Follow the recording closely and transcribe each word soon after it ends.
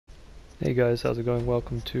Hey guys, how's it going?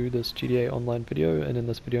 Welcome to this GTA Online video, and in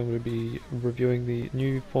this video I'm going to be reviewing the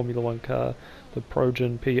new Formula 1 car, the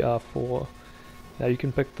Progen PR4. Now you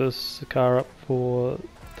can pick this car up for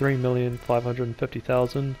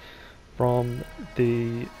 $3,550,000 from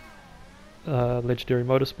the Legendary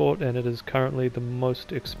Motorsport, and it is currently the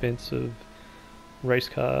most expensive race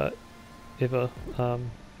car ever.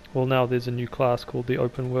 Well, now there's a new class called the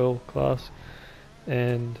Open Wheel class,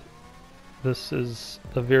 and this is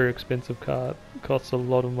a very expensive car. It costs a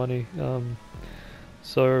lot of money,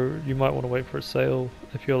 so you might want to wait for a sale.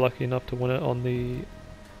 If you're lucky enough to win it on the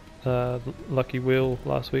lucky wheel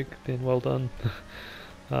last week, then well done.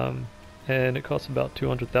 And it costs about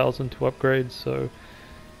 200,000 to upgrade, so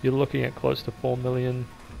you're looking at close to 4 million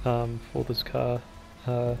for this car.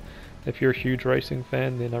 If you're a huge racing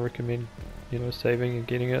fan, then I recommend saving and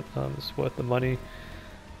getting it. It's worth the money.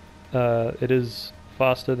 It is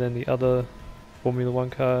faster than the other Formula 1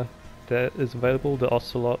 car that is available, the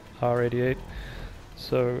Ocelot R88,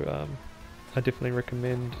 so I definitely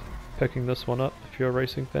recommend picking this one up if you're a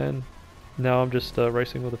racing fan. Now I'm just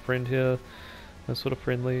racing with a friend here, a sort of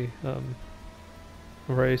friendly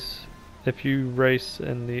race. If you race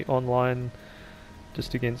in the online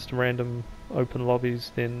just against random open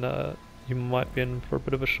lobbies, then you might be in for a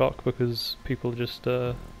bit of a shock because people are just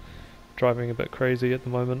driving a bit crazy at the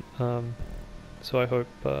moment. So I hope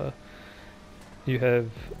you have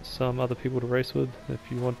some other people to race with if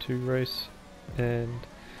you want to race. And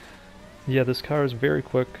yeah, this car is very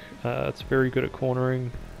quick. It's very good at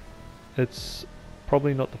cornering. It's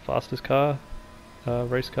probably not the fastest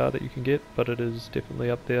race car that you can get, but it is definitely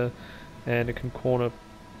up there, and it can corner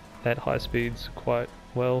at high speeds quite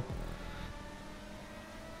well.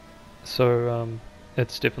 So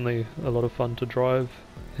it's definitely a lot of fun to drive.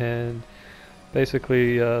 And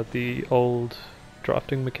basically the old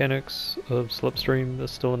drafting mechanics of slipstream are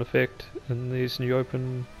still in effect in these new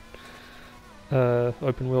open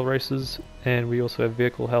wheel races, and we also have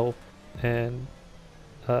vehicle health and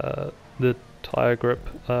the tire grip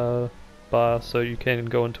bar, so you can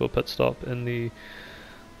go into a pit stop in the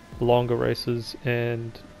longer races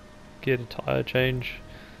and get a tire change.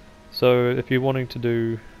 So if you're wanting to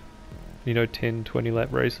do 10-20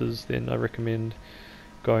 lap races, then I recommend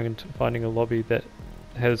going into finding a lobby that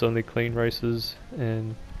has only clean races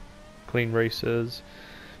and clean racers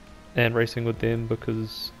and racing with them,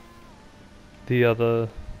 because the other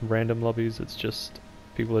random lobbies, it's just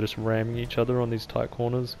people are just ramming each other on these tight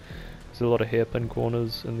corners. There's a lot of hairpin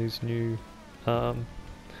corners in these new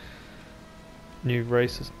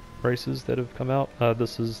races that have come out.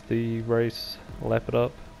 This is the race Lap It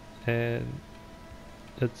Up, and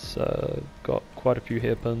it's got quite a few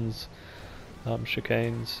hairpins,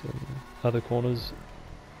 chicanes and other corners,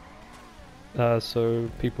 so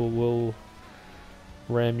people will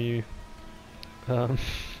ram you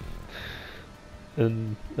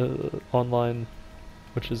in online,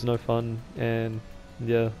 which is no fun. And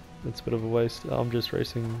yeah, it's a bit of a waste. I'm just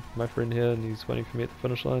racing my friend here and he's waiting for me at the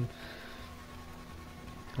finish line,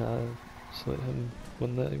 so let him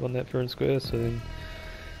win that fair and square. So then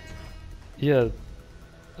yeah,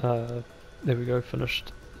 there we go,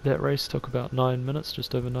 finished that race. Took about 9 minutes,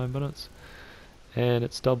 just over 9 minutes, and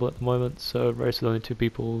it's double at the moment, so race with only 2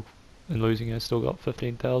 people and losing. I still got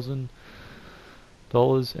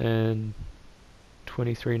 $15,000 and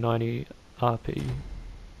 2390 RP,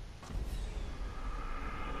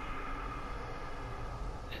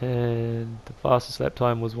 and the fastest lap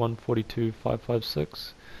time was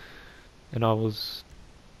 1:42.556, and I was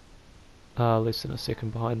less than a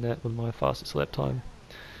second behind that with my fastest lap time.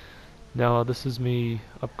 Now this is me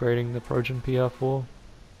upgrading the Progen PR4.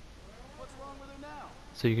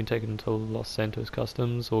 So you can take it into Los Santos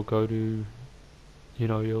Customs, or go to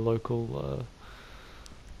your local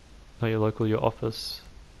your office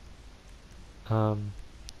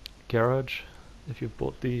garage. If you've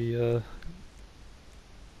bought the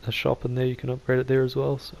a shop in there, you can upgrade it there as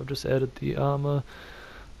well. So I've just added the armor.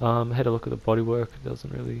 Had a look at the bodywork. It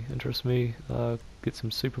doesn't really interest me. Get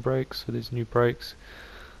some super brakes for these new brakes.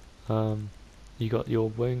 You got your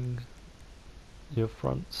wing, your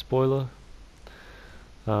front spoiler.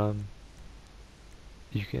 You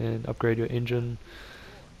can upgrade your engine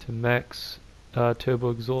to max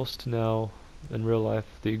turbo exhaust. Now in real life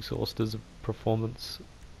the exhaust is a performance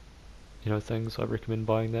thing, so I recommend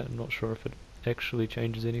buying that. I'm not sure if it actually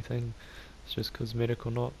changes anything, it's just cosmetic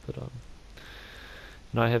or not, but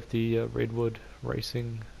and I have the Redwood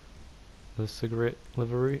Racing, the cigarette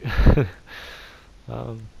livery.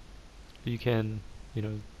 You can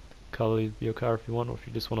color your car if you want, or if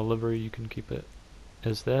you just want a livery you can keep it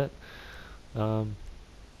as that.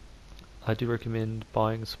 I do recommend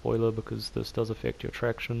buying a spoiler because this does affect your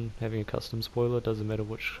traction. Having a custom spoiler, doesn't matter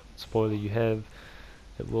which spoiler you have,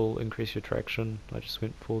 it will increase your traction. I just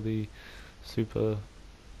went for the super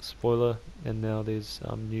spoiler, and now there's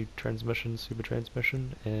new transmission, super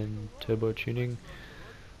transmission and turbo tuning.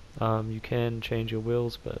 You can change your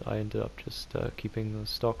wheels, but I ended up just keeping the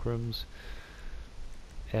stock rims,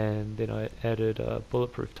 and then I added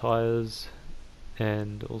bulletproof tires,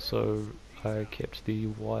 and also I kept the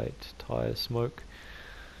white tire smoke,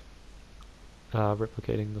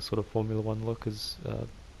 replicating the sort of Formula 1 look as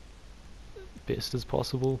best as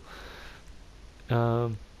possible.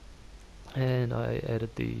 And I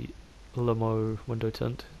added the limo window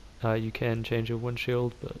tint. You can change your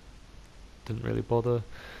windshield, but didn't really bother.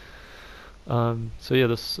 So yeah,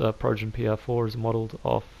 this Progen PR4 is modelled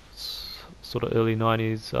off sort of early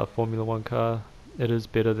 90s Formula 1 car. It is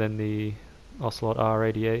better than the Ocelot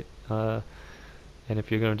R88, and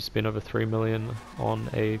if you're going to spend over 3 million on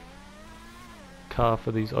a car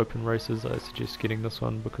for these open races, I suggest getting this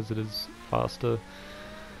one because it is faster,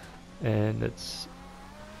 and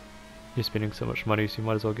you're spending so much money, so you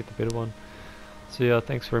might as well get the better one. So yeah,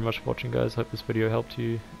 thanks very much for watching, guys. Hope this video helped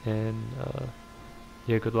you, and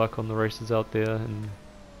yeah, good luck on the races out there, and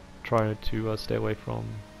try to stay away from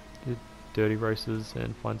the dirty races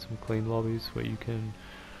and find some clean lobbies where you can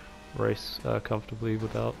race comfortably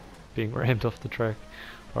without being rammed off the track.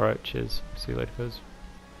 Alright, cheers. See you later, guys.